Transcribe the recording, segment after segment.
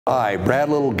I, Brad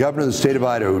Little, Governor of the State of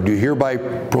Idaho, do hereby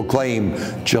proclaim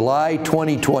July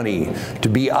 2020 to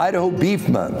be Idaho Beef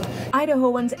Month.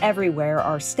 Idahoans everywhere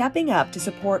are stepping up to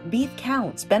support beef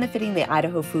counts benefiting the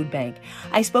Idaho Foodbank.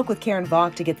 I spoke with Karen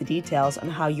Vaulk to get the details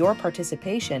on how your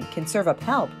participation can serve up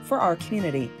help for our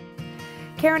community.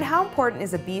 Karen, how important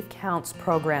is a Beef Counts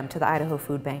program to the Idaho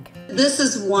Foodbank? This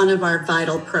is one of our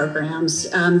vital programs.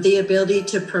 The ability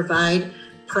to provide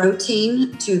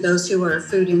protein to those who are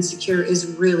food insecure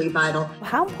is really vital.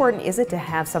 How important is it to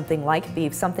have something like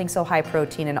beef, something so high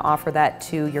protein, and offer that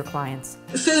to your clients?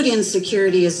 Food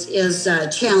insecurity is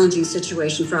a challenging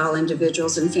situation for all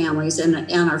individuals and families, and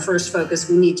our first focus,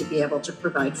 we need to be able to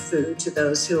provide food to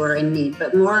those who are in need.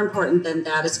 But more important than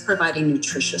that is providing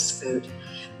nutritious food,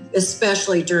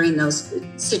 especially during those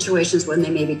situations when they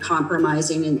may be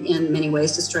compromising in many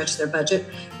ways to stretch their budget.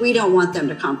 We don't want them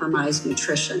to compromise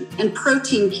nutrition. And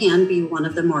protein can be one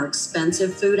of the more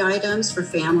expensive food items for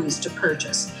families to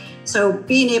purchase. So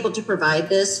being able to provide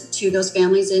this to those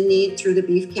families in need through the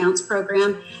Beef Counts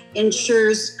program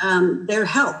ensures their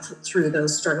health through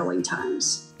those struggling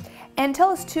times. And tell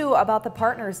us too about the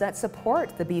partners that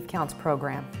support the Beef Counts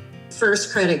program.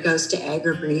 First credit goes to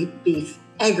AgriBeef,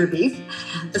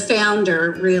 the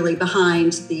founder really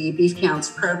behind the Beef Counts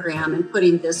program and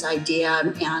putting this idea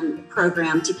and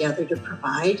program together to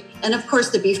provide. And of course,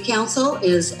 the Beef Council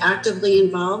is actively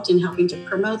involved in helping to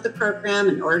promote the program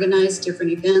and organize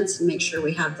different events and make sure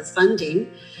we have the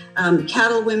funding.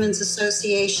 Cattle Women's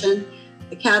Association,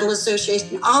 the Cattle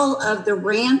Association, all of the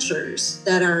ranchers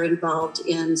that are involved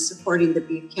in supporting the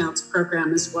Beef Counts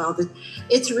program as well.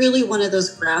 It's really one of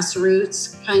those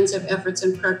grassroots kinds of efforts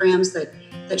and programs that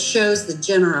shows the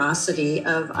generosity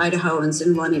of Idahoans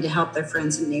in wanting to help their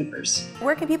friends and neighbors.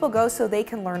 Where can people go so they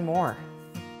can learn more?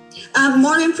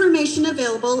 More information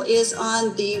available is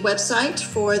on the website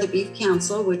for the Beef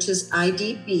Council, which is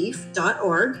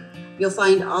idbeef.org. You'll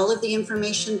find all of the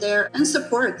information there and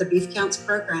support the Beef Counts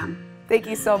program. Thank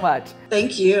you so much.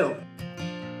 Thank you.